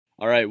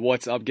All right,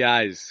 what's up,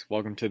 guys?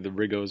 Welcome to the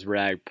Riggo's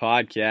Rag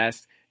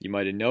podcast. You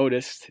might have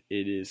noticed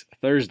it is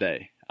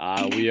Thursday.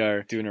 We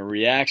are doing a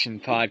reaction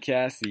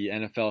podcast. The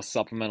NFL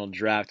supplemental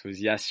draft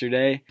was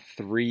yesterday.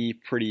 3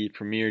 pretty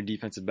premier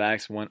defensive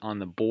backs went on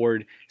the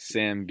board.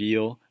 Sam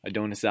Beal,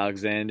 Adonis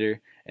Alexander,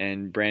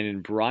 and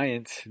Brandon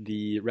Bryant.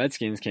 The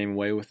Redskins came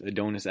away with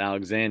Adonis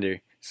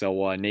Alexander.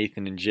 So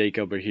Nathan and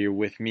Jacob are here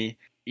with me.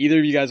 Either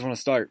of you guys want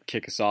to start?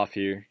 Kick us off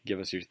here. Give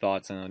us your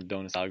thoughts on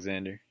Adonis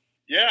Alexander.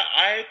 Yeah,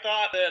 I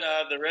thought that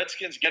the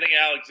Redskins getting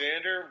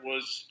Alexander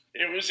was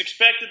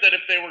expected that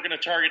if they were going to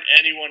target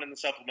anyone in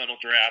the supplemental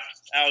draft,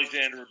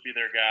 Alexander would be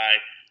their guy.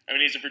 I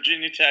mean, he's a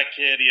Virginia Tech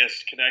kid. He has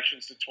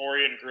connections to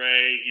Torian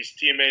Gray. He's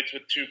teammates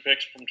with 2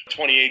 picks from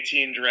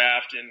 2018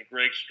 draft in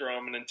Greg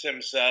Stroman and Tim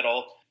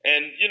Settle.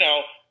 And,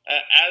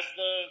 as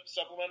the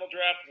supplemental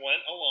draft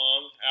went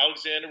along,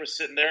 Alexander was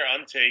sitting there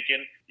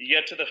untaken. You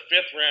get to the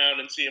 5th round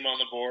and see him on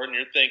the board, and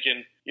you're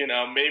thinking,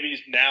 maybe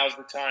now's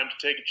the time to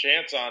take a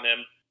chance on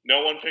him.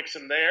 No one picks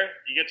him there.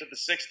 You get to the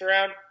 6th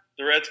round,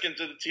 the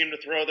Redskins are the team to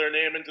throw their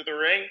name into the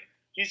ring.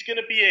 He's going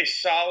to be a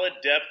solid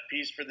depth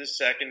piece for this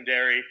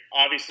secondary.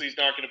 Obviously,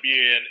 he's not going to be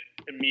an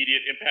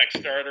immediate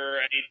impact starter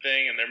or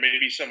anything, and there may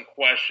be some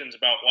questions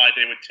about why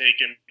they would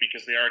take him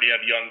because they already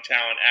have young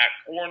talent at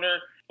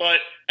corner. But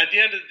at the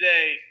end of the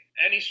day,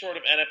 any sort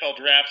of NFL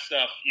draft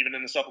stuff, even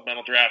in the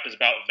supplemental draft, is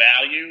about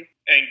value.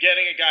 And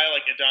getting a guy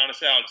like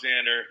Adonis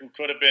Alexander, who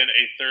could have been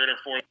a 3rd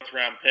or 4th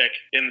round pick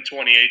in the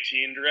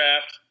 2018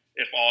 draft,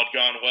 if all had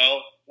gone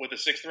well, with a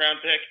 6th round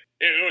pick,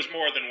 it was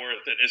more than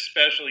worth it,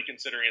 especially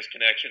considering his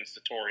connections to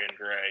Torian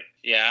Gray.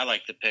 Yeah, I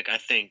like the pick. I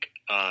think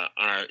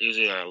it was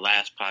either our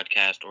last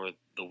podcast or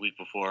the week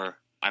before,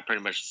 I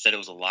pretty much said it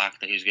was a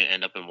lock that he was going to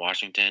end up in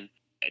Washington.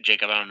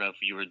 Jacob, I don't know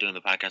if you were doing the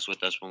podcast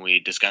with us when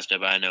we discussed it,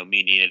 but I know me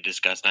and Nina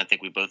discussed, and I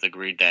think we both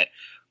agreed that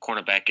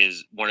cornerback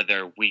is one of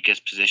their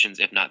weakest positions,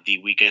 if not the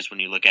weakest, when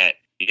you look at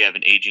you have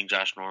an aging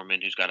Josh Norman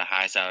who's got a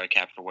high salary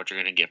cap for what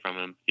you're going to get from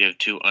him. You have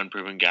 2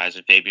 unproven guys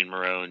in Fabian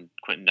Moreau and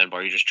Quentin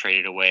Dunbar. You just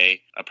traded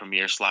away a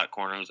premier slot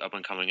corner who's up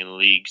and coming in the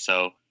league.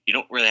 So you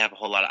don't really have a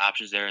whole lot of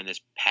options there in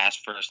this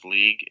pass-first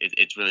league.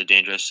 It's really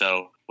dangerous.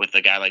 So with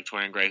a guy like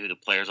Torian Gray, who the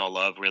players all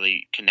love,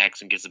 really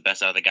connects and gets the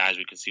best out of the guys.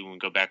 We can see when we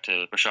go back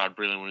to Rashad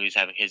Breeland when he was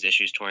having his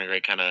issues, Torian Gray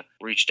kind of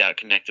reached out,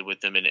 connected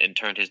with them, and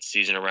turned his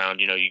season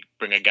around. You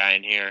bring a guy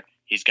in here.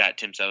 He's got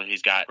Tim Settle.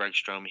 He's got Greg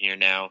Stroman here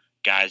now.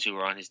 Guys who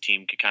are on his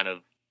team could kind of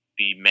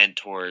be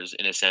mentors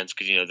in a sense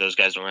because, those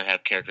guys don't really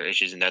have character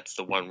issues, and that's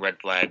the one red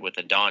flag with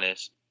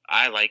Adonis.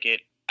 I like it.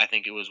 I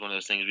think it was one of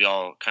those things we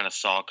all kind of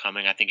saw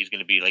coming. I think he's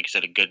going to be, like you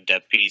said, a good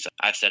depth piece.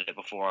 I've said it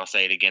before. I'll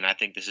say it again. I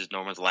think this is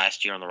Norman's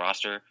last year on the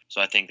roster. So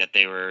I think that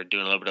they were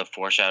doing a little bit of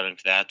foreshadowing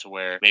to that to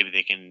where maybe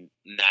they can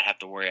not have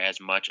to worry as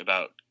much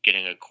about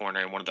getting a corner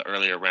in one of the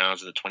earlier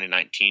rounds of the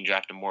 2019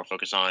 draft and more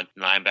focus on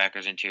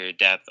linebackers, interior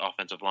depth,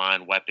 offensive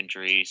line,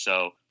 weaponry.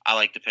 So I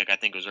like the pick. I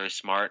think it was very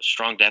smart.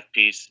 Strong depth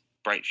piece,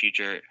 bright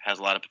future, has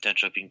a lot of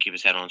potential if he can keep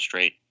his head on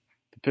straight.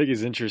 The pick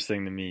is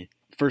interesting to me.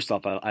 First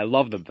off, I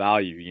love the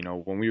value.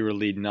 When we were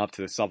leading up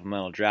to the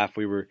supplemental draft,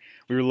 we were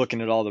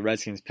looking at all the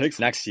Redskins picks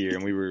next year,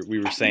 and we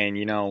were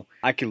saying,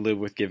 I could live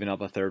with giving up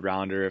a 3rd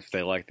rounder if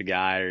they like the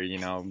guy,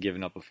 or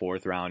giving up a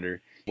 4th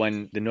rounder.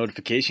 When the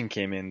notification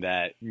came in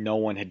that no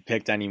one had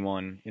picked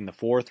anyone in the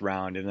 4th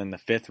round and then the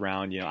 5th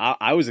round,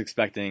 I was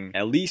expecting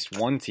at least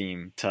one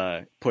team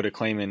to put a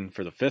claim in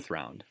for the 5th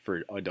round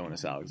for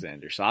Adonis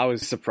Alexander. So I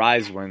was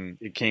surprised when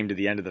it came to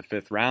the end of the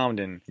 5th round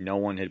and no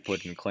one had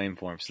put in a claim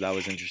for him. So that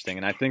was interesting.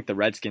 And I think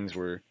the Redskins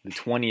were the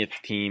 20th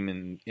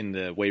team in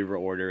the waiver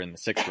order in the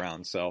 6th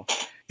round. So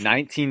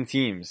 19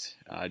 teams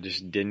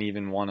just didn't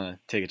even want to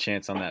take a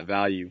chance on that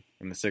value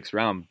in the 6th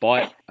round.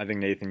 But I think,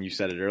 Nathan, you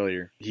said it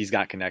earlier, he's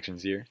got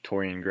connections here.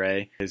 Torian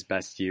Gray, his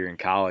best year in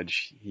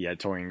college, he had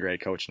Torian Gray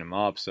coaching him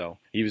up. So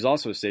he was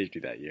also a safety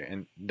that year.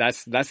 And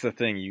that's the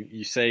thing.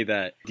 You say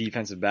that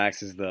defensive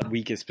backs is the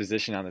weakest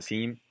position on the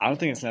team. I don't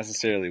think it's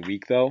necessarily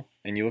weak, though.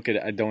 And you look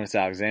at Adonis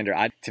Alexander,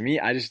 to me,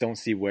 I just don't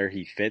see where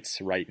he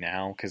fits right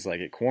now. Because, like,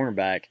 at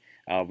cornerback,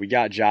 we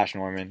got Josh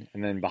Norman,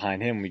 and then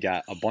behind him we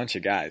got a bunch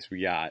of guys.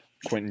 We got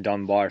Quentin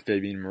Dunbar,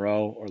 Fabian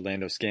Moreau,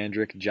 Orlando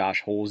Scandrick,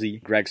 Josh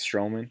Holsey, Greg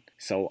Stroman.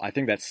 So I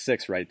think that's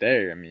 6 right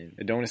there. I mean,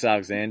 Adonis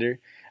Alexander,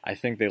 I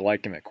think they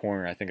like him at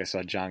corner. I think I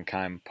saw John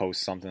Keim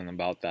post something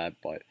about that.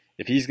 But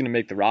if he's going to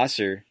make the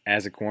roster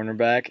as a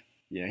cornerback,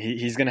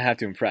 he's going to have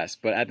to impress.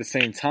 But at the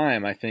same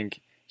time, I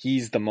think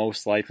he's the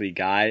most likely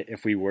guy.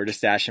 If we were to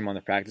stash him on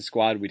the practice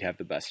squad, we'd have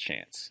the best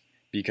chance.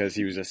 Because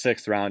he was a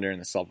 6th rounder in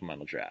the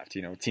supplemental draft.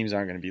 Teams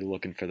aren't going to be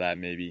looking for that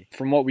maybe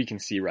from what we can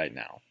see right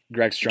now.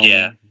 Greg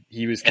Stroman,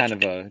 he was kind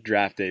of a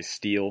draft day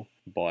steal,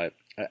 but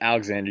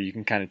Alexander, you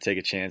can kind of take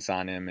a chance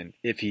on him, and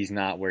if he's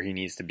not where he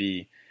needs to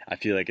be, I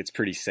feel like it's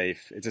pretty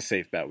safe. It's a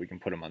safe bet. We can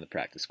put him on the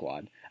practice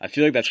squad. I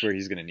feel like that's where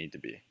he's going to need to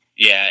be.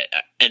 Yeah,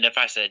 and if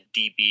I said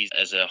DBs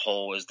as a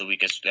whole is the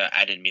weakest,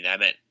 I didn't mean that. I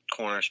meant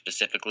corner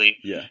specifically.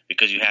 Yeah.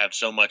 Because you have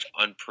so much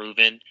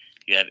unproven.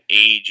 You have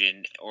age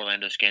in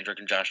Orlando Scandrick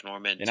and Josh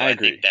Norman. And so I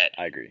agree. think that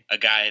I agree. A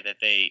guy that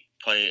they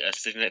play a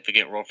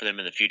significant role for them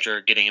in the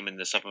future. Getting him in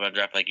the supplemental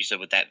draft, like you said,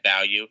 with that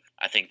value,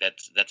 I think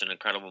that's an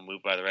incredible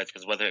move by the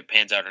Redskins. Whether it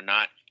pans out or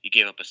not, you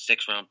gave up a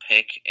 6th-round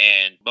pick,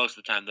 and most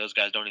of the time those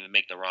guys don't even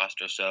make the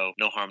roster, so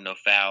no harm, no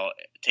foul.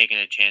 Taking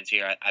a chance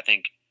here, I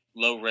think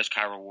low risk,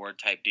 high reward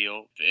type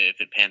deal.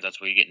 If it pans out to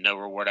where you get no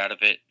reward out of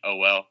it, oh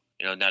well,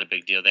 not a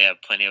big deal. They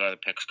have plenty of other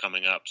picks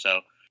coming up,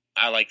 so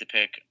I like the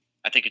pick.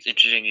 I think it's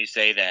interesting you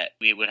say that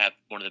we would have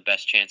one of the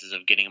best chances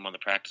of getting him on the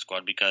practice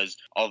squad because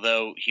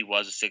although he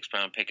was a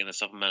 6th-round pick in the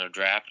supplemental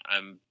draft,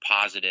 I'm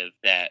positive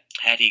that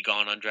had he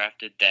gone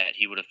undrafted, that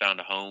he would have found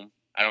a home.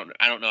 I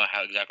don't know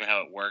exactly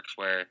how it works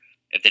where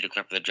if they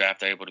declare for the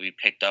draft, they're able to be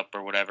picked up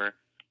or whatever,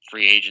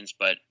 free agents.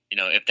 But,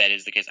 if that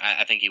is the case,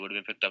 I think he would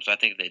have been picked up. So I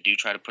think if they do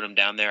try to put him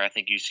down there, I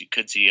think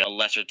could see a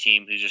lesser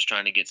team who's just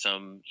trying to get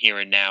some here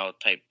and now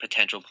type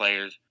potential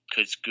players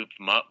could scoop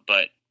him up.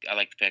 But I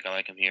like the pick. I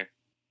like him here.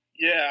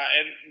 Yeah,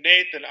 and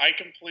Nathan, I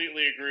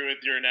completely agree with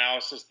your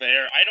analysis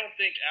there. I don't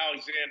think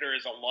Alexander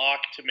is a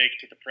lock to make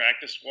to the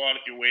practice squad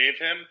if you waive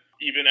him,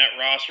 even at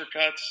roster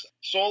cuts,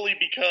 solely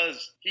because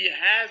he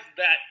has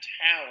that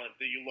talent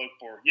that you look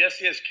for. Yes,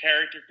 he has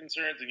character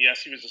concerns, and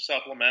yes, he was a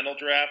supplemental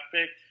draft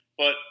pick,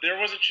 but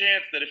there was a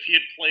chance that if he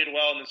had played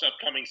well in this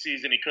upcoming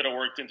season, he could have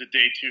worked into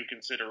day 2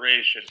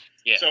 consideration.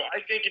 Yeah. So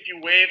I think if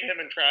you waive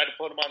him and try to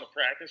put him on the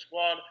practice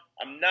squad,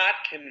 I'm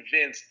not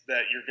convinced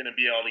that you're going to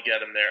be able to get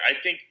him there. I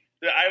think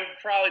I would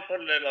probably put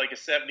it at like a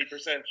 70%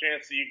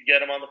 chance that you can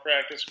get him on the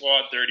practice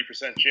squad,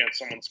 30% chance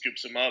someone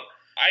scoops him up.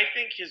 I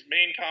think his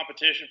main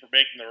competition for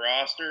making the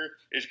roster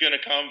is going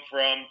to come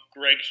from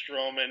Greg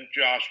Stroman,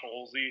 Josh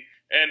Holsey,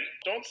 and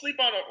don't sleep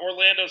on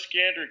Orlando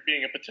Scandrick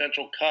being a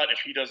potential cut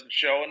if he doesn't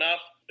show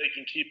enough. They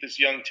can keep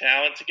this young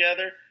talent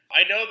together.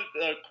 I know that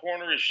the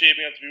corner is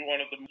shaping up to be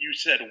one of the, you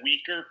said,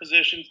 weaker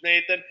positions,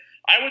 Nathan.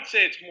 I would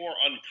say it's more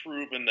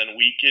unproven than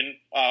weakened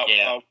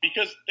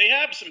because they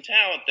have some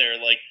talent there.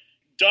 Like,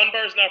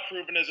 Dunbar's not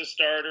proven as a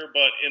starter,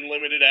 but in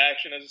limited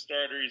action as a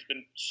starter, he's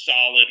been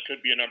solid.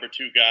 Could be a number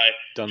 2 guy.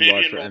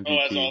 Dunbar Vivian for Moreau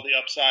MVP. has all the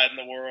upside in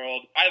the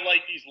world. I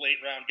like these late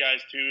round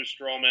guys too.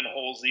 Stroman,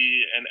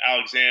 Holsey, and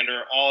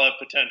Alexander all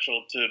have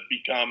potential to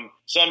become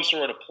some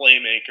sort of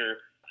playmaker.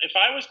 If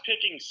I was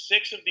picking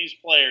 6 of these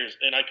players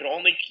and I could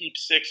only keep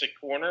 6 at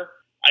corner,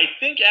 I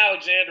think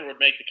Alexander would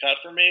make the cut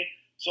for me.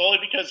 Solely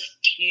because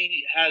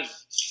he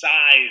has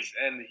size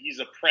and he's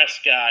a press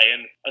guy.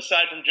 And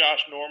aside from Josh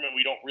Norman,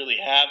 we don't really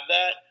have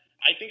that.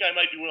 I think I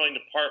might be willing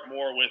to part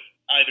more with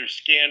either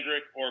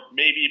Scandrick or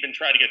maybe even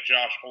try to get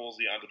Josh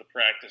Holsey onto the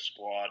practice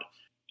squad.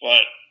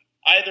 But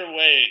either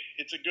way,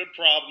 it's a good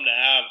problem to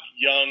have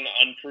young,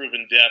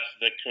 unproven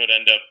depth that could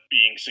end up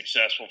being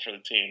successful for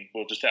the team.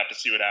 We'll just have to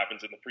see what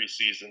happens in the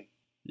preseason.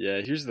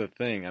 Yeah, here's the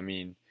thing. I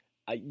mean,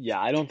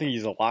 I don't think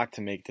he's a lock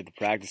to make to the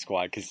practice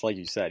squad because, like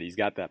you said, he's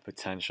got that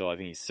potential. I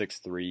think he's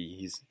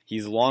 6'3".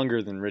 He's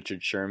longer than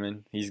Richard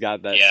Sherman. He's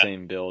got that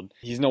same build.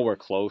 He's nowhere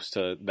close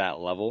to that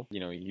level.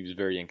 He was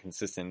very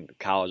inconsistent at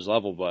college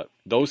level, but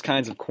those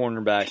kinds of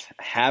cornerbacks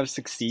have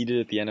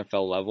succeeded at the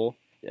NFL level.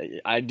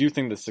 I do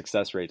think the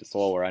success rate is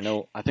lower.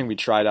 I think we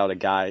tried out a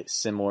guy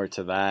similar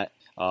to that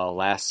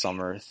last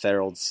summer,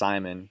 Thorold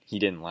Simon. He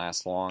didn't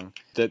last long.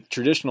 The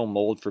traditional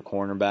mold for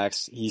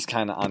cornerbacks, he's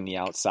kind of on the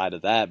outside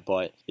of that,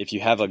 but if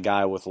you have a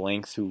guy with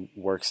length who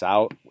works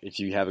out, if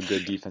you have a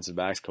good defensive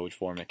backs coach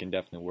for him, it can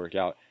definitely work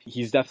out.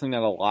 He's definitely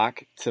not a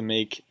lock to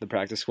make the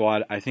practice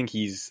squad. I think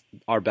he's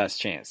our best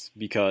chance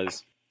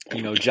because,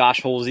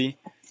 Josh Holsey,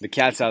 the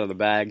cat's out of the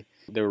bag.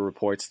 There were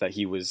reports that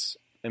he was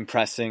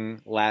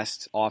impressing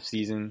last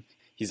offseason.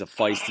 He's a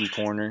feisty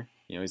corner.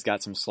 He's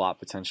got some slot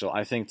potential.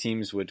 I think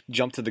teams would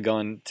jump to the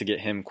gun to get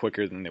him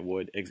quicker than they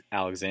would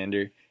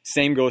Alexander.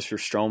 Same goes for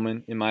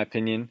Stroman, in my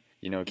opinion.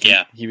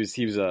 He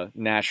was a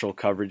natural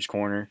coverage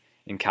corner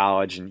in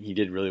college, and he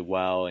did really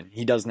well. And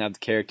he doesn't have the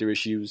character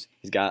issues.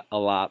 He's got a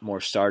lot more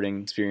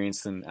starting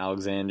experience than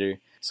Alexander.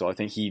 So I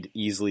think he'd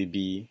easily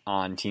be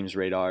on teams'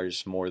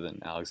 radars more than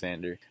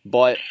Alexander.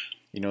 But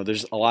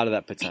there's a lot of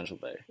that potential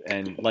there.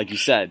 And like you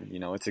said,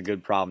 it's a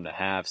good problem to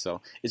have.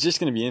 So it's just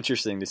going to be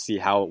interesting to see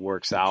how it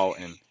works out,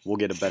 and we'll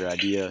get a better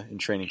idea in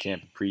training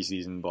camp and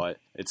preseason. But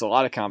it's a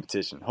lot of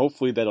competition.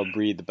 Hopefully that'll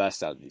breed the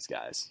best out of these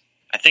guys.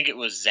 I think it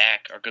was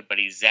Zach, our good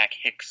buddy Zach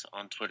Hicks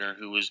on Twitter,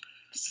 who was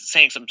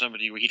saying something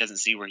where he doesn't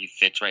see where he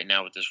fits right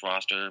now with this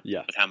roster,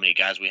 with how many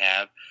guys we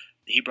have.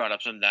 He brought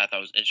up something that I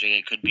thought was interesting.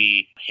 It could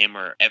be him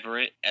or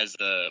Everett as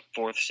the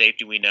 4th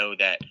safety. We know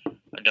that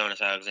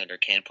Adonis Alexander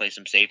can play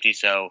some safety,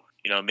 so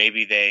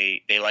maybe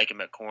they like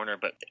him at corner.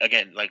 But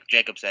again, like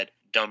Jacob said,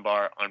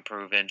 Dunbar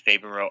unproven,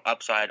 Fabian Moreau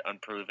upside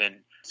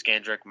unproven,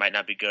 Scandrick might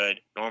not be good,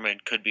 Norman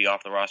could be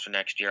off the roster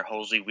next year,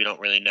 Holsey we don't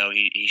really know.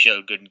 He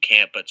showed good in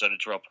camp, but so did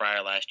Terrell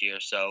Pryor last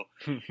year. So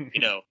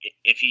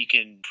if he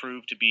can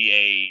prove to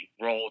be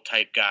a role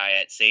type guy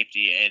at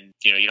safety, and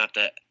you don't have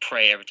to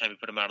pray every time you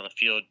put him out on the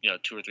field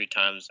 2 or 3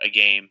 times a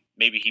game,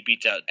 maybe he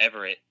beats out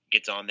Everett,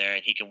 gets on there,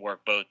 and he can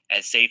work both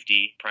as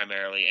safety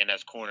primarily and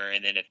as corner.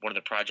 And then if one of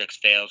the projects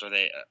fails or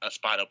a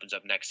spot opens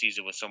up next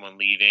season with someone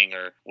leaving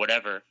or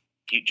whatever,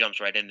 he jumps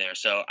right in there.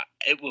 So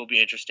it will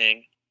be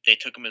interesting. they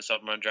took him in the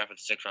supplemental draft with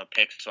a 6th-round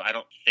pick, so I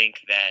don't think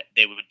that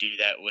they would do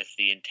that with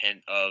the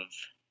intent of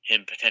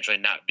him potentially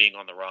not being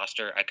on the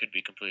roster. I could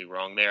be completely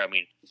wrong there. I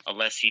mean,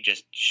 unless he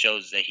just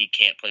shows that he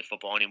can't play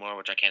football anymore,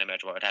 which I can't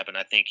imagine what would happen.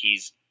 I think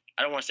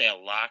I don't want to say a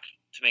lock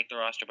to make the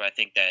roster, but I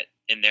think that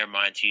in their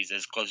minds he's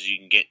as close as you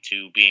can get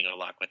to being a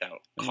lock without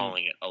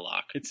calling it a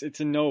lock.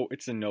 It's a no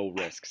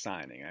risk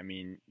signing. I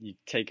mean, you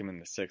take him in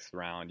the 6th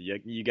round.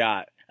 You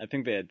got, I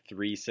think they had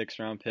 3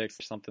 6th-round picks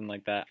or something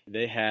like that.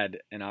 They had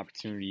an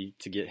opportunity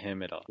to get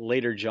him at a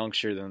later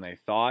juncture than they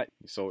thought.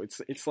 So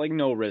it's like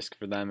no risk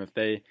for them if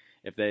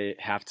they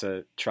have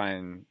to try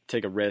and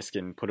take a risk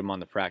and put him on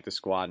the practice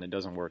squad and it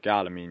doesn't work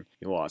out. I mean,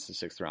 you lost a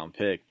 6th-round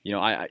pick. You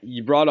know,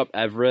 you brought up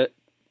Everett.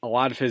 A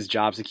lot of his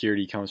job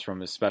security comes from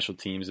his special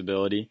teams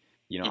ability.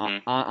 You know,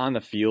 on the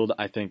field,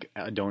 I think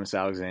Adonis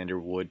Alexander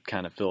would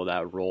kind of fill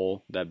that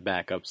role, that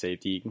backup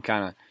safety. He can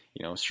kind of,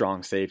 you know,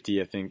 strong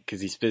safety, I think,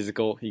 because he's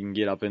physical. He can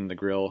get up in the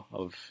grill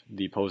of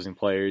the opposing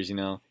players, you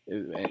know,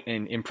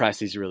 and impress.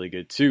 He's really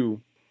good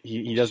too.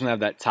 He doesn't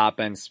have that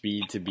top-end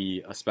speed to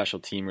be a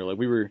special teamer. Like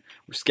we were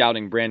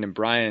scouting Brandon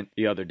Bryant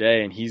the other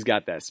day, and he's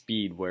got that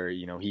speed where,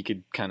 you know, he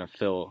could kind of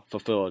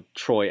fulfill a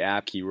Troy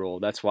Apke role.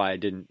 That's why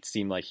it didn't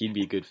seem like he'd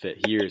be a good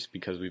fit here, is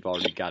because we've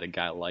already got a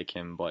guy like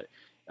him. But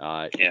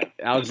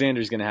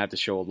Alexander's going to have to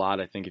show a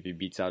lot, I think, if he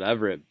beats out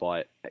Everett.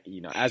 But,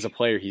 you know, as a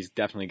player, he's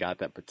definitely got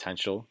that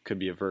potential. Could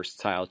be a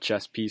versatile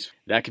chess piece.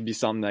 That could be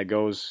something that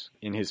goes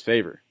in his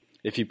favor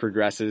if he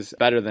progresses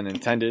better than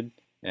intended.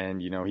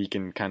 And, you know, he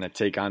can kind of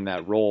take on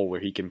that role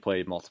where he can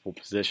play multiple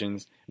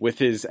positions. With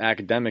his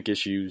academic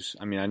issues,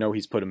 I mean, I know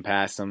he's put him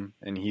past them,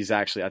 and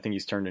I think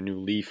he's turned a new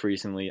leaf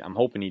recently. I'm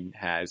hoping he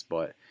has,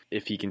 but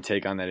if he can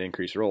take on that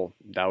increased role,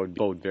 that would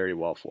bode very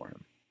well for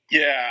him.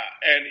 Yeah,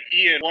 and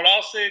Ian, what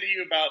I'll say to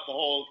you about the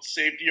whole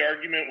safety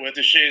argument with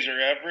DeShazer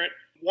Everett,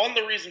 one of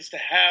the reasons to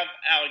have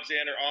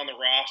Alexander on the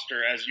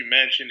roster, as you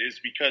mentioned, is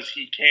because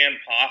he can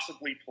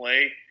possibly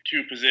play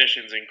 2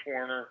 positions in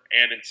corner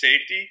and in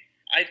safety.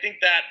 I think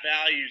that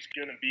value is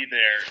going to be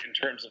there in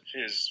terms of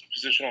his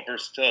positional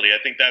versatility.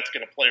 I think that's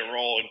going to play a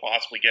role in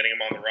possibly getting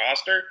him on the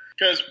roster.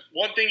 Because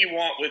one thing you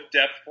want with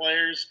depth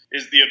players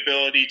is the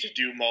ability to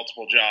do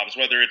multiple jobs,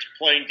 whether it's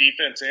playing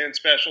defense and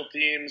special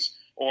teams,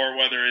 or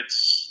whether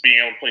it's being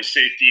able to play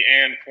safety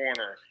and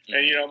corner.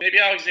 And, you know, maybe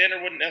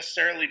Alexander wouldn't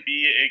necessarily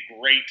be a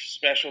great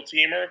special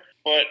teamer,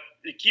 but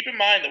keep in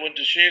mind that when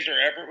DeShazer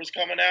Everett was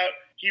coming out,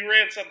 he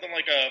ran something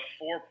like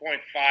a 4.56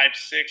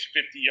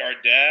 50-yard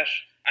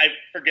dash. I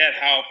forget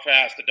how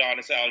fast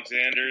Adonis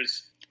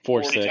Alexander's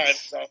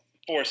 4.6.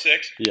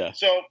 4.6. Yeah.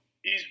 So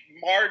he's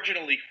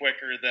marginally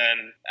quicker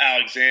than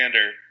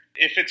Alexander.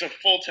 If it's a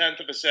full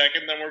 10th of a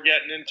second, then we're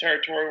getting in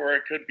territory where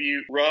it could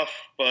be rough.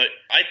 But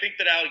I think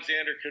that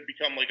Alexander could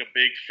become like a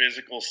big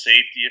physical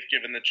safety if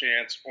given the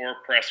chance, or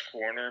press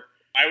corner.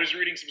 I was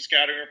reading some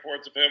scouting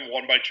reports of him,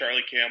 one by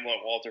Charlie Campbell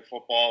at Walter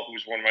Football,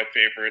 who's one of my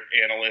favorite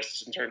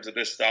analysts in terms of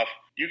this stuff.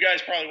 You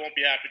guys probably won't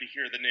be happy to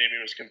hear the name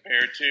he was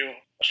compared to.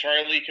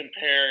 Charlie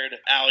compared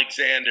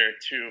Alexander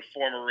to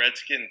former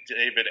Redskin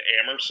David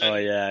Amerson. Oh,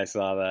 yeah, I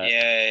saw that.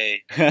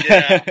 Yay.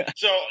 Yeah.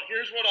 So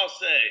here's what I'll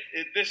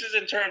say. This is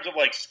in terms of,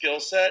 like,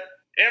 skill set.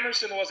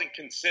 Emerson wasn't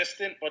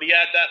consistent, but he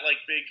had that, like,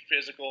 big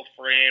physical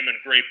frame and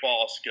great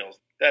ball skills.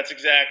 That's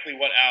exactly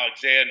what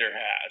Alexander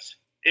has.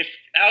 If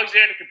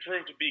Alexander could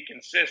prove to be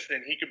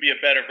consistent, he could be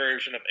a better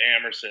version of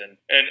Amerson.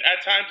 And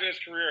at times in his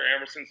career,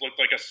 Emerson's looked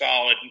like a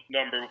solid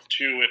number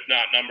 2, if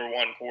not number 1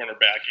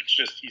 cornerback. It's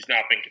just he's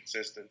not been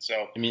consistent.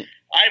 So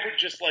I would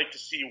just like to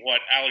see what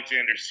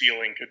Alexander's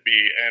ceiling could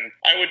be. And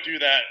I would do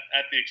that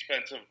at the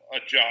expense of a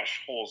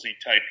Josh Holsey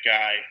type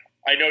guy.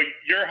 I know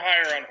you're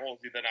higher on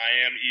Holsey than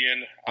I am,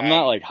 Ian. I'm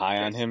not like high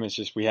on him. It's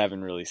just we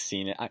haven't really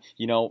seen it.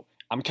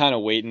 I'm kind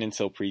of waiting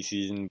until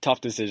preseason. Tough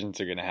decisions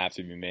are going to have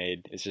to be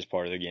made. It's just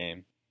part of the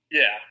game.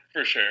 Yeah,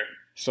 for sure.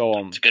 So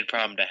it's a good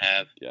problem to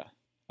have. Yeah,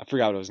 I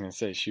forgot what I was going to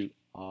say. Shoot,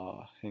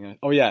 hang on.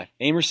 Oh yeah,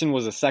 Amerson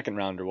was a 2nd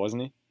rounder,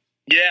 wasn't he?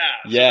 Yeah.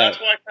 So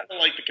that's why I kind of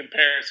like the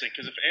comparison,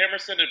 because if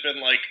Amerson had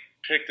been like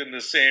picked in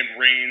the same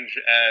range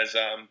as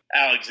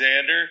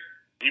Alexander,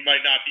 he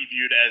might not be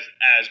viewed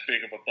as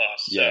big of a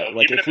bust. Yeah, so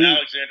like even if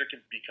Alexander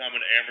can become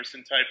an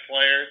Amerson type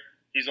player,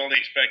 he's only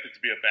expected to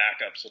be a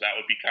backup, so that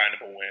would be kind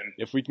of a win.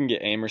 If we can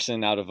get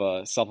Amerson out of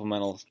a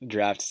supplemental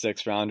draft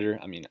 6th rounder,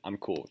 I mean, I'm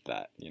cool with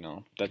that. You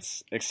know,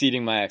 that's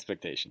exceeding my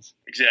expectations.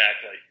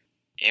 Exactly.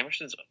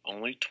 Amerson's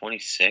only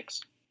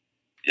 26?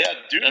 Yeah,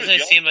 dude. Doesn't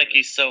it seem like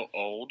he's so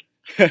old?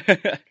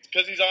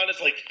 Because he's on his,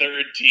 like,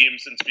 3rd team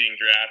since being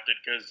drafted,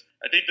 because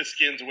I think the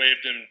Skins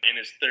waived him in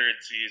his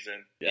 3rd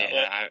season.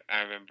 Yeah,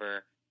 I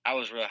remember. I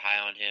was real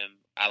high on him.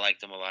 I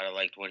liked him a lot. I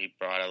liked what he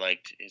brought. I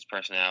liked his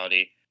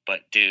personality.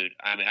 But, dude,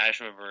 I mean, I just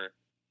remember,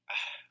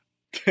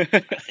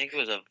 I think it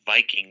was a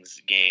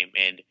Vikings game,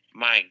 and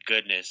my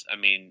goodness, I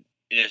mean,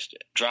 just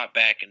drop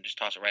back and just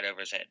toss it right over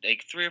his head.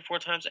 Like 3 or 4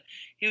 times,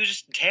 he was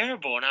just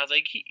terrible, and I was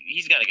like,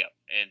 he's got to go.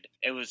 And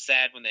it was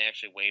sad when they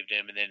actually waived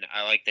him, and then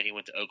I like that he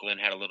went to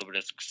Oakland, had a little bit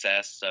of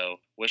success, so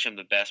wish him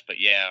the best. But,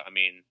 yeah, I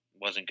mean,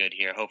 wasn't good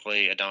here.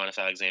 Hopefully Adonis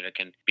Alexander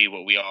can be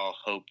what we all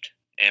hoped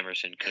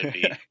Amerson could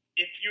be.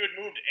 if you had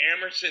moved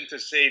Emerson to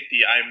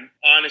safety, I'm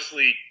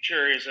honestly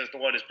curious as to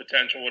what his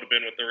potential would have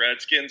been with the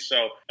Redskins.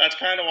 So that's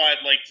kind of why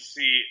I'd like to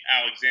see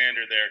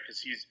Alexander there, because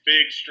he's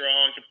big,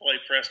 strong, can play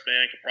press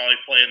man, can probably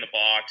play in the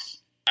box.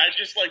 I'd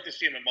just like to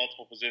see him in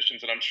multiple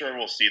positions, and I'm sure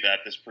we'll see that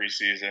this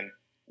preseason.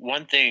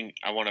 One thing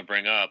I want to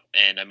bring up,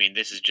 and I mean,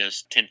 this is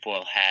just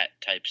tinfoil hat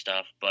type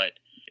stuff, but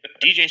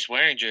DJ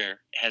Swearinger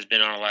has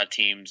been on a lot of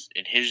teams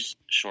in his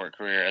short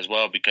career as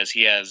well, because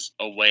he has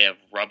a way of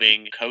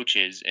rubbing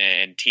coaches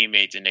and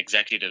teammates and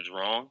executives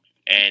wrong.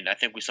 And I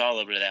think we saw a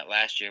little bit of that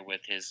last year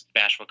with his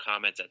bashful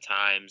comments at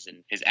times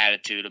and his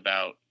attitude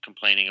about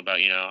complaining about,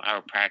 how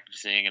we're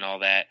practicing and all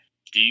that.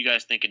 Do you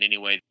guys think in any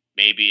way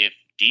maybe if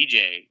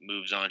DJ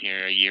moves on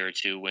here a year or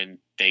two, when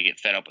they get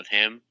fed up with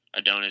him,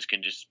 Adonis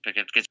can just pick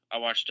up? Because I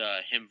watched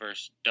him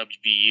versus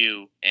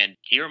WVU, and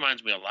he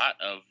reminds me a lot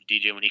of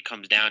DJ when he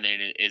comes down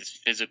and is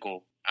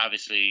physical.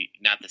 Obviously,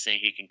 not the same.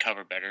 He can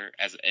cover better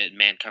as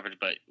man coverage,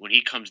 but when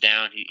he comes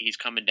down, he's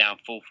coming down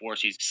full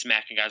force. He's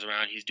smacking guys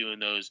around. He's doing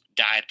those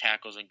dive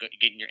tackles and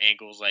getting your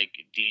ankles like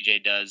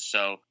DJ does.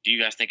 So do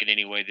you guys think in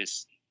any way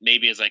this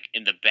maybe is like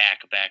in the back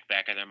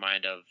of their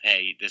mind of,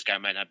 hey, this guy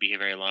might not be here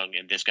very long,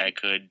 and this guy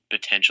could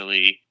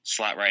potentially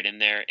slot right in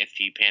there if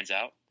he pans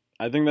out?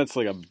 I think that's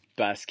like a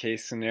best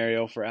case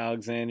scenario for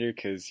Alexander,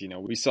 because,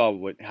 we saw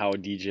how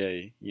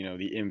DJ,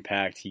 the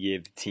impact he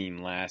gave the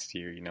team last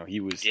year. He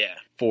was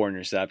 4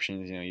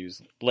 interceptions. He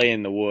was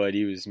laying the wood.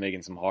 He was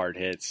making some hard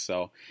hits.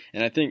 So,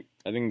 and I think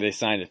they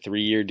signed a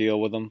 3-year deal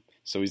with him.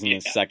 So he's in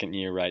his second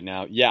year right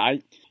now. Yeah,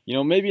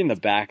 maybe in the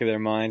back of their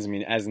minds,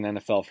 as an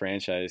NFL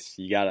franchise,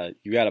 you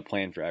gotta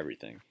plan for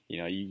everything.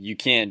 You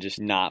can't just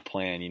not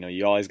plan.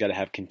 You always got to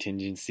have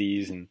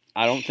contingencies, and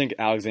I don't think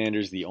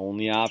Alexander's the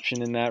only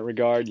option in that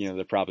regard.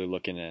 They're probably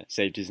looking at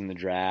safeties in the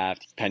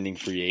draft, pending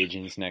free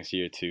agents next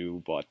year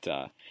too. But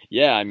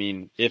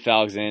if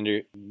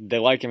Alexander, they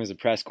like him as a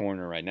press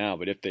corner right now,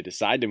 but if they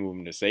decide to move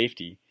him to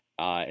safety,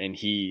 and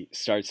he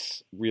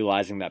starts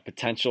realizing that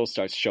potential,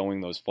 starts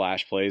showing those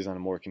flash plays on a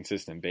more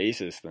consistent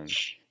basis, then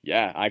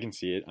yeah, I can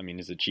see it.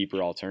 It's a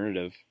cheaper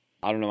alternative.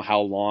 I don't know how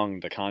long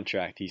the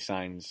contract he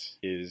signs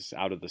is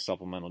out of the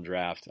supplemental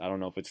draft. I don't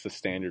know if it's the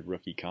standard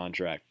rookie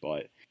contract,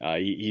 but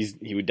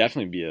he would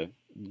definitely be a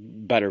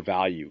better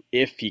value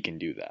if he can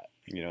do that.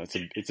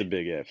 It's a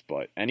big if,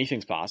 but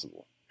anything's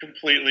possible.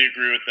 Completely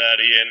agree with that,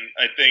 Ian.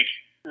 I think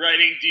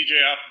writing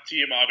DJ off the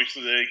team,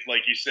 obviously,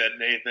 like you said,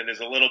 Nathan,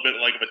 is a little bit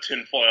like of a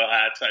tinfoil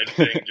hat type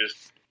thing,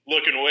 just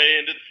looking way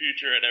into the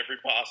future at every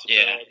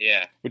possibility.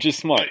 Yeah. Which is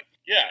smart.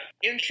 Yeah.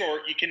 In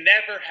short, you can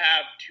never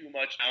have too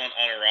much talent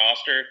on a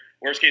roster.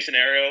 Worst case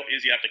scenario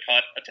is you have to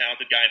cut a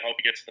talented guy and hope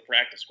he gets to the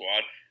practice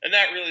squad. And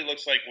that really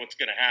looks like what's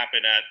going to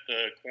happen at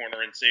the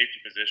corner and safety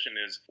position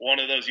is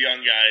one of those young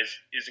guys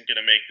isn't going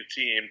to make the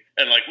team.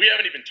 And, we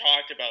haven't even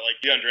talked about,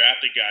 the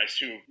undrafted guys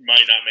who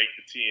might not make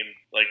the team.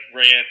 Like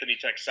Ray Anthony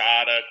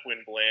Texada,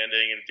 Quinn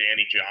Blanding, and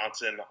Danny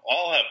Johnson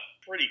all have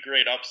pretty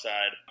great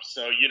upside.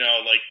 So,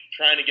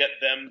 trying to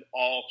get them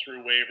all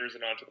through waivers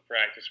and onto the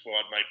practice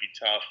squad might be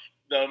tough.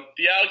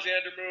 The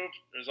Alexander move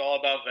is all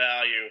about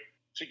value.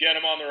 To get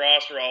him on the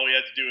roster, all we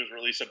had to do was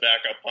release a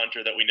backup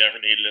punter that we never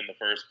needed in the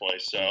first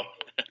place. So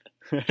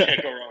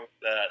can't go wrong with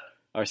that.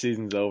 Our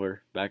season's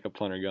over. Backup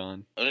punter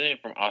gone. Wasn't he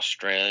from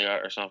Australia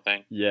or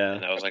something? Yeah.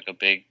 And that was a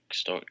big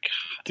story.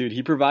 God. Dude,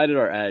 he provided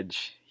our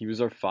edge. He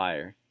was our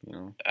fire.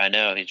 I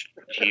know. He's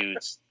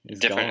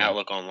different gone.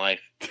 Outlook on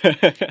life.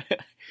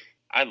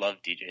 I love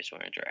DJ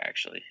Swearinger,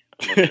 actually.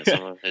 I'm looking at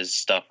some of his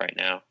stuff right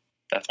now.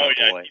 That's my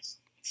boy. He's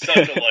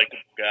such a likable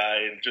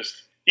guy, and just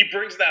he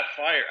brings that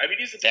fire.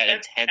 He's a that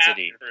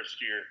intensity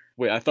first year.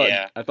 Wait, I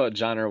thought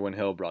John Irwin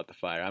Hill brought the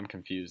fire. I'm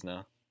confused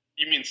now.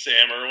 You mean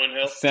Sam Irwin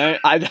Hill?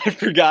 I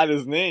forgot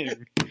his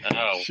name.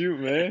 Oh shoot,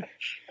 man.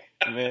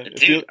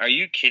 Dude, are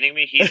you kidding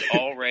me?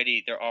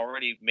 They're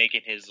already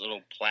making his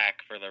little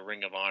plaque for the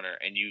Ring of Honor,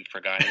 and you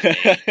forgot his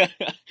name.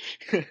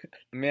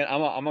 Man,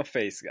 I'm a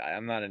face guy.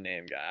 I'm not a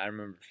name guy. I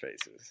remember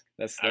faces.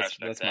 That's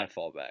my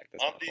fallback.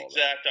 I'm the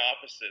exact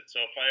opposite. So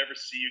if I ever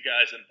see you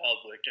guys in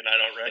public and I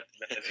don't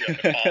recognize you, I'm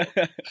gonna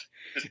call.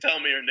 Just tell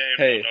me your name.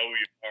 Hey, and I'll know who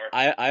you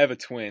are. I have a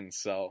twin,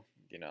 so.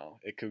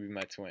 It could be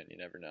my twin. You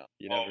never know.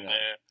 You never know.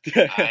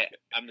 Man.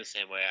 I'm the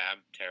same way.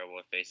 I'm terrible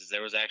with faces.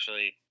 There was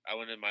actually, I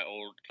went in my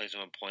old place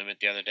of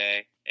employment the other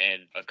day,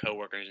 and a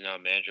coworker who's now a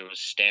manager was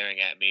staring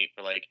at me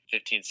for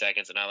 15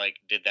 seconds, and I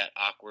did that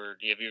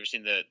awkward. Have you ever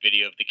seen the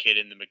video of the kid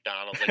in the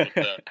McDonald's with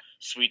the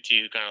sweet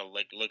tea who kind of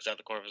looks out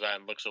the corner of his eye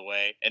and looks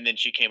away? And then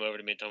she came over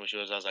to me and told me she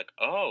was. I was like,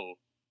 oh,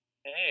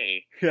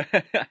 hey.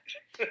 Classic.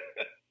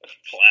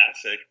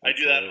 I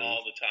do that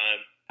all the time.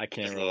 I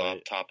can't really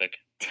off topic.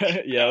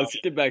 Yeah, let's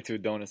get back to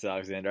Adonis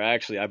Alexander. I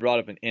brought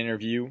up an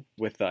interview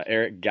with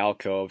Eric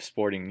Galko of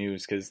Sporting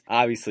News because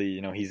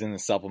obviously, he's in the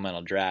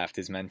supplemental draft.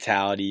 His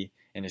mentality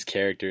and his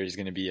character is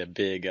going to be a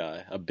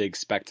big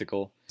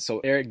spectacle. So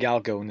Eric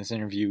Galko in this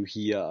interview,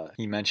 he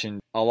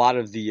mentioned a lot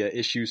of the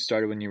issues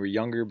started when you were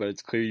younger, but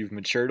it's clear you've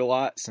matured a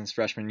lot since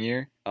freshman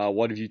year.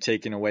 What have you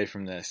taken away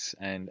from this?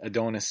 And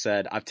Adonis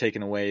said, I've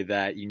taken away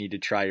that you need to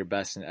try your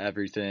best in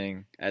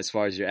everything. As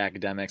far as your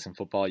academics and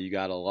football, you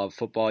got to love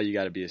football. You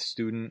got to be a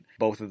student.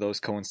 Both of those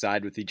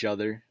coincide with each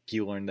other.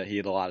 He learned that he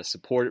had a lot of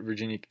support at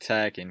Virginia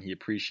Tech, and he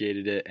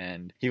appreciated it.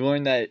 And he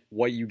learned that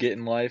what you get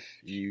in life,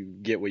 you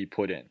get what you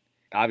put in.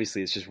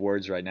 Obviously, it's just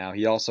words right now.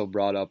 He also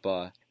brought up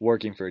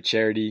working for a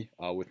charity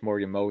with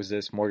Morgan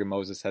Moses. Morgan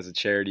Moses has a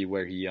charity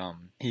where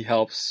he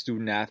helps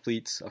student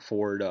athletes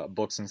afford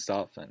books and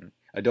stuff, and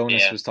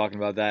Adonis was talking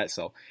about that.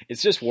 So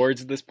it's just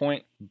words at this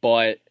point,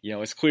 but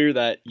it's clear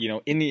that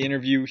in the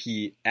interview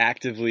he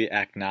actively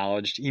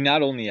acknowledged. He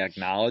not only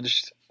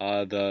acknowledged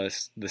the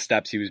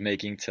steps he was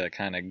making to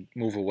kind of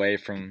move away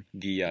from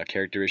the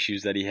character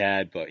issues that he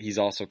had, but he's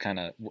also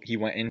he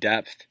went in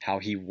depth how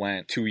he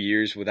went 2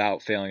 years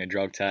without failing a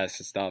drug test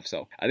and stuff.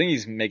 So I think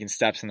he's making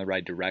steps in the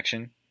right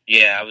direction.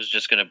 Yeah, I was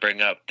just going to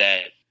bring up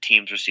that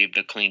teams received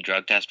a clean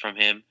drug test from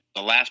him.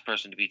 The last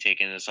person to be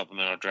taken in the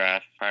supplemental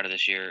draft prior to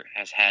this year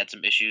has had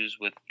some issues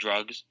with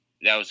drugs.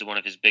 That was one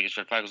of his biggest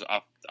red flags,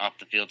 off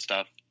the field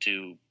stuff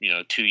to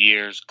 2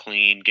 years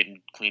clean,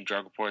 getting clean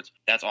drug reports.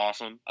 That's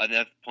awesome.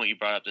 Another point you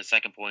brought up, the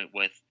second point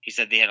he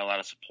said they had a lot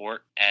of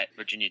support at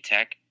Virginia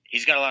Tech.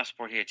 He's got a lot of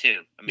support here too.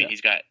 I mean,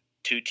 He's got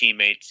 2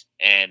 teammates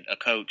and a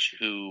coach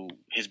who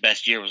his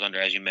best year was under,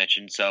 as you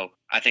mentioned. So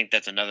I think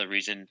that's another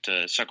reason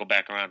to circle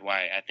back around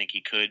why I think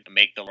he could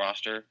make the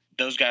roster.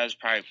 Those guys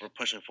probably were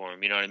pushing for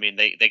him. You know what I mean?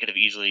 They could have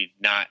easily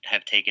not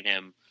have taken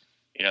him.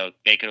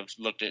 They could have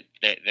looked at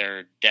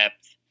their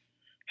depth,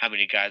 how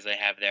many guys they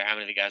have there, how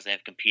many guys they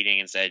have competing,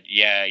 and said,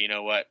 yeah, you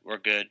know what, we're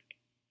good.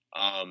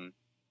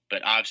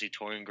 But obviously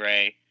Torian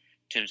Gray,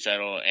 Tim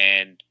Settle,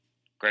 and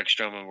Greg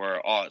Stroman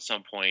were all at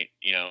some point,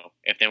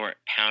 if they weren't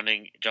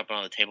jumping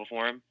on the table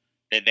for him,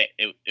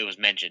 it was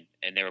mentioned,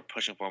 and they were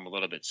pushing for him a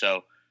little bit.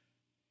 So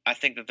I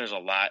think that there's a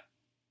lot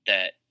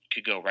that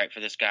could go right for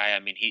this guy. I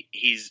mean,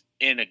 he's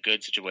in a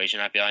good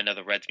situation. I know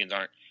the Redskins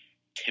aren't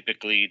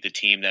typically the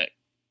team that,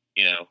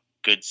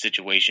 good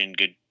situation,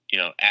 good,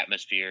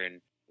 atmosphere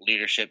and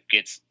leadership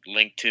gets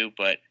linked to,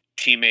 but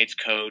teammates,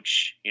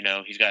 coach,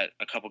 he's got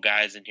a couple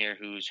guys in here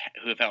who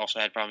have also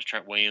had problems.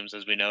 Trent Williams,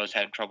 as we know, has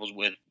had troubles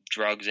with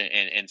drugs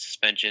and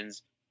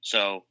suspensions.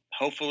 So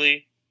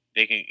hopefully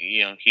they can,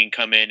 he can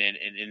come in and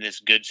in this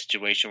good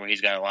situation where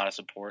he's got a lot of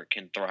support,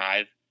 can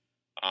thrive.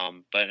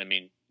 But I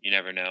mean, you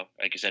never know.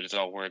 Like you said, it's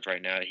all words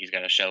right now. He's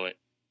got to show it.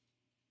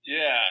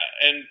 Yeah,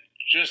 and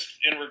just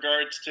in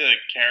regards to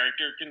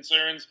character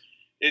concerns,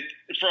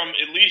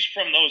 at least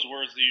from those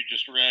words that you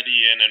just read,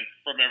 Ian, and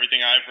from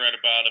everything I've read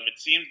about him,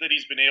 it seems that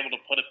he's been able to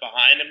put it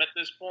behind him at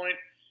this point.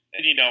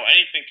 And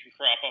anything can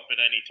crop up at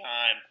any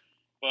time.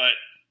 But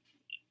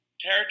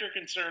character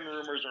concern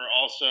rumors are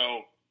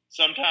also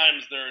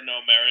sometimes there are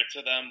no merit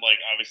to them.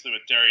 Like obviously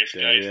with Darius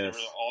Geis, there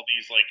were all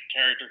these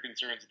character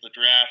concerns at the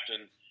draft,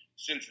 and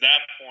since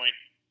that point,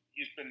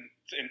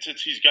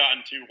 since he's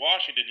gotten to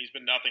Washington, he's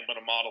been nothing but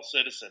a model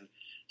citizen.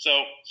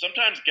 So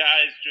sometimes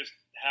guys just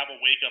have a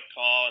wake-up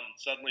call and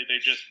suddenly they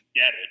just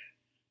get it,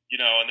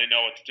 and they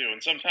know what to do. And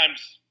sometimes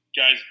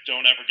guys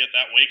don't ever get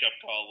that wake-up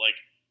call. Like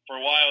for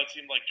a while, it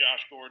seemed like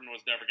Josh Gordon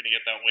was never going to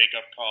get that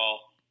wake-up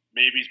call.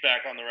 Maybe he's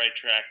back on the right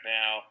track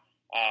now.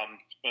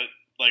 But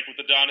like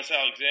with Adonis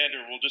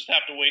Alexander, we'll just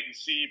have to wait and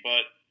see.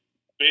 But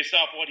based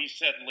off what he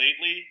said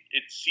lately,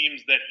 it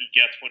seems that he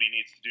gets what he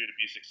needs to do to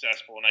be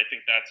successful, and I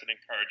think that's an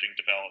encouraging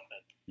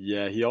development.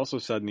 Yeah, he also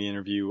said in the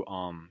interview,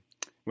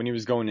 when he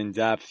was going in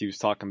depth, he was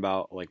talking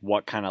about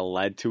what kind of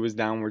led to his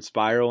downward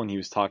spiral, and he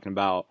was talking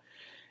about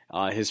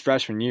his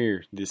freshman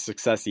year, the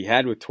success he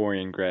had with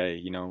Torian Gray.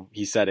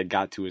 He said it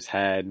got to his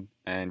head,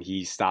 and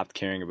he stopped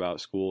caring about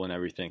school and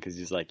everything because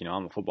he's like,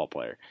 I'm a football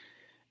player,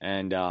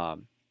 and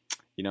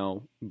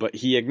but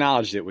he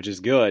acknowledged it, which is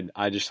good.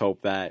 I just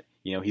hope that.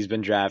 He's been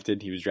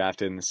drafted. He was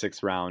drafted in the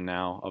 6th round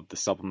now of the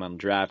supplemental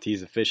draft.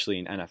 He's officially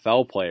an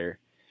NFL player.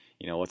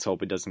 Let's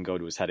hope it doesn't go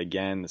to his head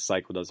again. The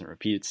cycle doesn't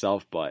repeat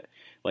itself. But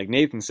like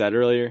Nathan said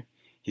earlier,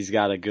 he's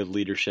got a good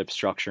leadership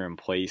structure in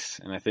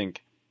place. And I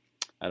think,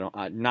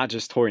 not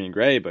just Torian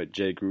Gray, but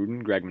Jay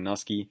Gruden, Greg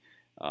Minuski,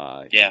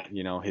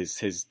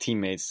 his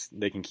teammates,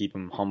 they can keep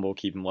him humble,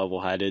 keep him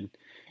level-headed.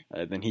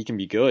 Then he can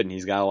be good, and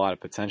he's got a lot of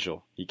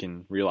potential. He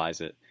can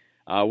realize it.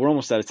 We're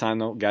almost out of time,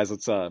 though. Guys,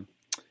 let's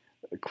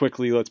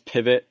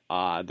pivot.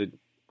 The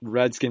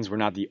Redskins were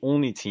not the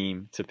only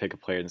team to pick a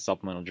player in the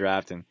supplemental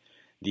draft, and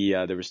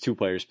there was 2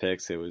 players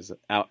picked. It was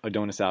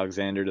Adonis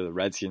Alexander to the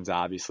Redskins,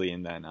 obviously,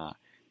 and then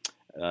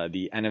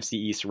the NFC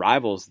East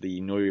rivals,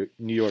 the New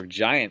York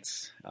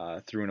Giants,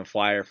 threw in a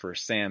flyer for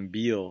Sam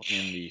Beal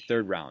in the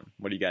 3rd round.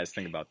 What do you guys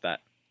think about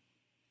that?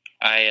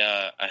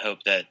 I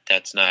hope that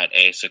that's not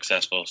a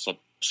successful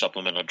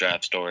supplemental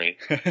draft story.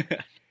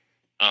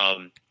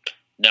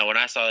 No, when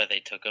I saw that they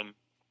took him,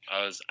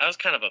 I was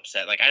kind of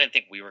upset. I didn't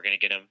think we were going to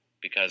get him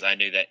because I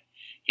knew that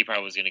he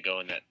probably was going to go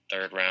in that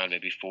third round,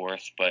 maybe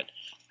fourth. But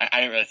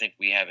I didn't really think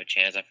we have a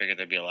chance. I figured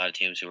there'd be a lot of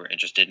teams who were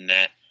interested in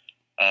that.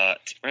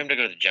 For him to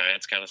go to the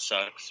Giants kind of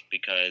sucks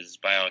because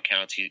by all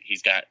accounts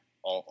he's got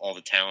all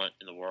the talent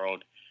in the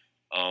world.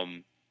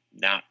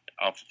 Not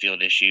off the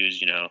field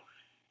issues,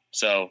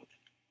 So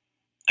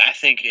I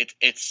think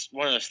it's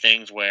one of those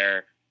things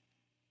where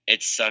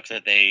it sucks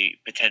that they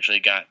potentially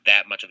got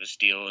that much of a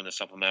steal in the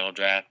supplemental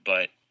draft,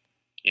 but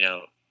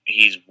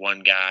he's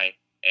one guy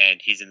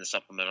and he's in the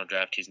supplemental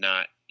draft. He's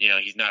not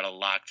a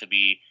lock to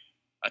be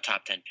a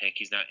top 10 pick.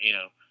 He's not,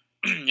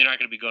 you're not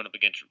going to be going up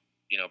against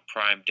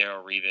prime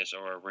Darrelle Revis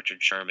or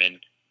Richard Sherman,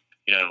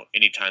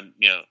 anytime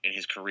in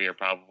his career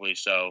probably.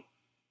 So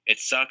it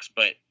sucks,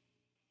 but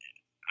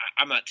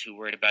I'm not too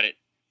worried about it.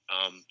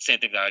 Same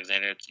thing with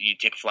Alexander. You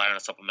take a flyer on a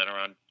supplemental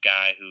round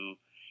guy who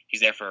he's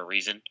there for a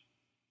reason.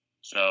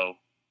 So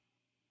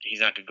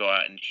he's not going to go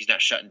out and he's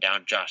not shutting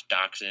down Josh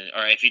Doxson.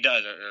 Or if he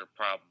does, there's a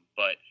problem.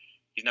 But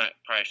he's not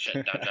probably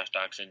shutting down Josh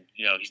Doxson.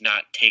 He's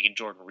not taking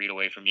Jordan Reed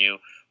away from you.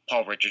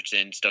 Paul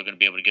Richardson still going to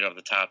be able to get over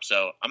the top.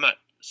 So I'm not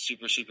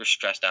super, super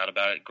stressed out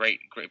about it.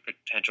 Great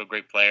potential,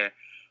 great player.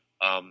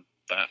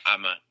 But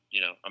I'm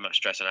not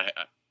stressing.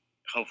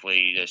 Hopefully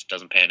he just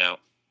doesn't pan out.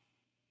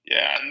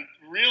 Yeah, and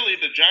really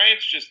the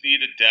Giants just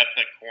need a depth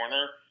at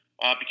corner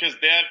because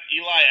they have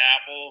Eli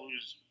Apple,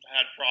 who's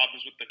had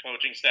problems with the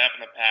coaching staff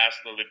in the past,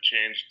 though they've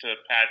changed to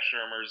Pat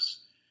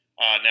Shurmur's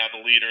now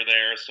the leader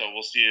there, so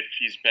we'll see if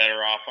he's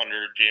better off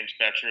under James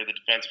Bettcher, the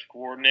defensive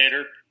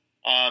coordinator.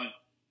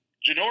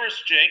 Janoris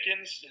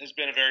Jenkins has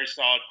been a very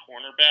solid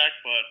cornerback,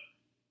 but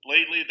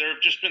lately there have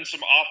just been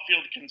some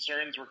off-field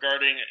concerns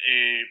regarding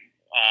a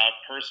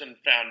person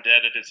found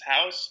dead at his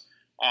house.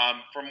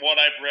 From what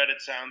I've read,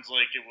 it sounds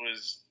like it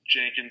was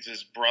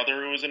Jenkins'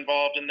 brother who was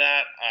involved in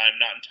that. I'm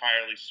not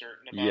entirely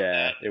certain about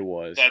that. Yeah, it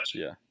was.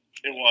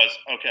 It was.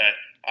 Okay.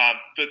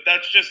 But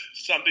that's just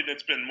something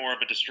that's been more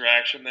of a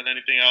distraction than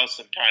anything else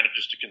and kind of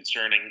just a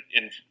concerning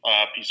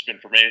piece of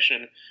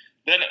information.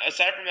 Then,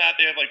 aside from that,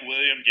 they have,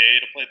 William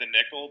Gay to play the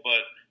nickel,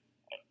 but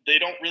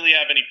they don't really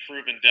have any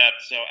proven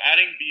depth. So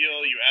adding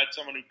Beal, you add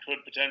someone who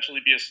could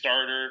potentially be a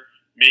starter,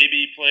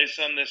 maybe play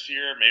some this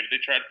year. Maybe they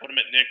try to put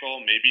him at nickel.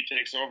 Maybe he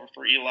takes over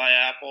for Eli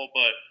Apple.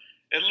 But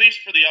at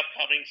least for the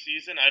upcoming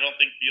season, I don't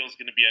think Beal's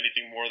going to be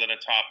anything more than a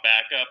top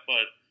backup.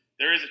 But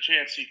there is a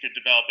chance he could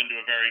develop into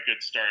a very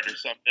good starter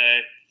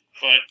someday.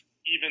 But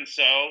even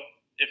so,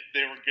 if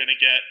they were going to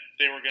get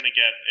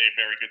a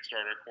very good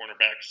starter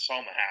cornerback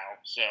somehow.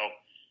 So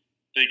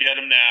they get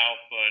him now.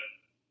 But,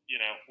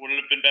 would it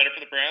have been better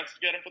for the Browns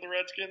to get him for the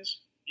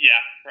Redskins?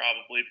 Yeah,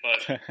 probably,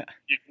 but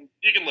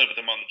you can live with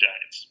him on the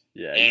Giants.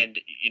 Yeah. And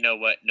you know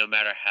what? No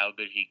matter how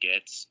good he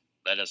gets,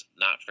 let us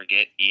not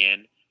forget,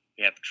 Ian,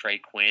 we have Trey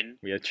Quinn.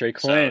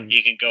 So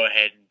he can go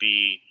ahead and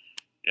be,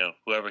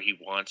 whoever he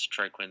wants.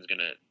 Trey Quinn's going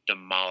to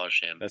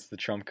demolish him. That's the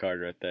trump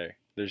card right there.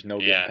 There's no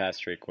getting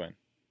past Trey Quinn.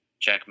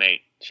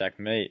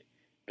 Checkmate.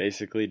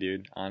 Basically,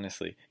 dude,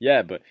 honestly.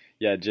 Yeah, but,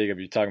 Jacob,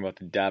 you're talking about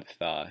the depth.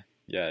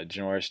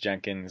 Janoris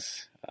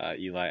Jenkins,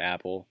 Eli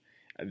Apple.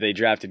 They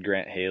drafted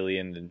Grant Haley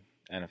in the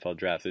NFL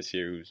draft this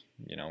year, who's,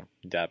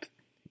 depth,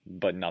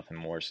 but nothing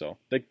more. So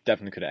they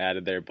definitely could have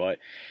added there, but,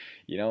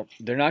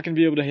 they're not going to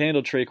be able to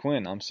handle Trey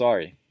Quinn. I'm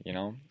sorry.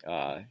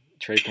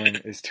 Trey Quinn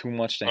is too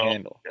much to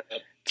handle.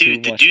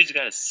 Dude, the dude's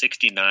got a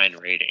 69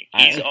 rating.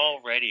 He's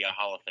already a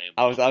Hall of Fame.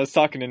 I was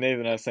talking to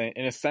Nathan. I was saying,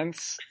 in a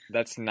sense,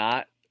 that's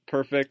not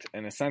perfect.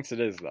 In a sense, it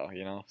is, though.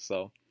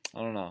 So I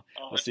don't know.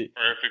 We'll see.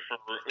 Perfect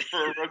for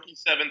a rookie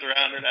 7th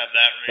rounder to have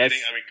that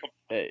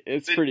rating.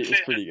 It's pretty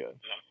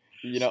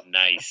good.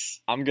 Nice.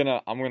 I'm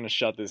gonna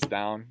shut this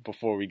down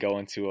before we go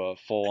into a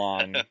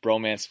full-on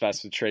bromance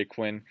fest with Trey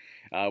Quinn.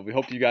 We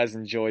hope you guys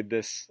enjoyed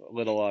this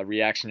little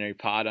reactionary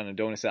pod on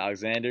Adonis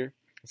Alexander.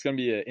 It's going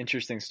to be an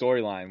interesting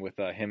storyline with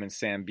him and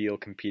Sam Beal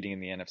competing in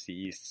the NFC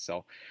East.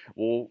 So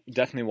we'll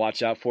definitely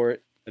watch out for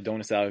it.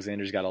 Adonis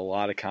Alexander's got a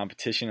lot of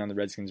competition on the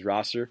Redskins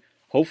roster.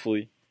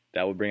 Hopefully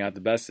that will bring out the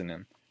best in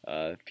him.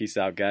 Peace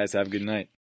out, guys. Have a good night.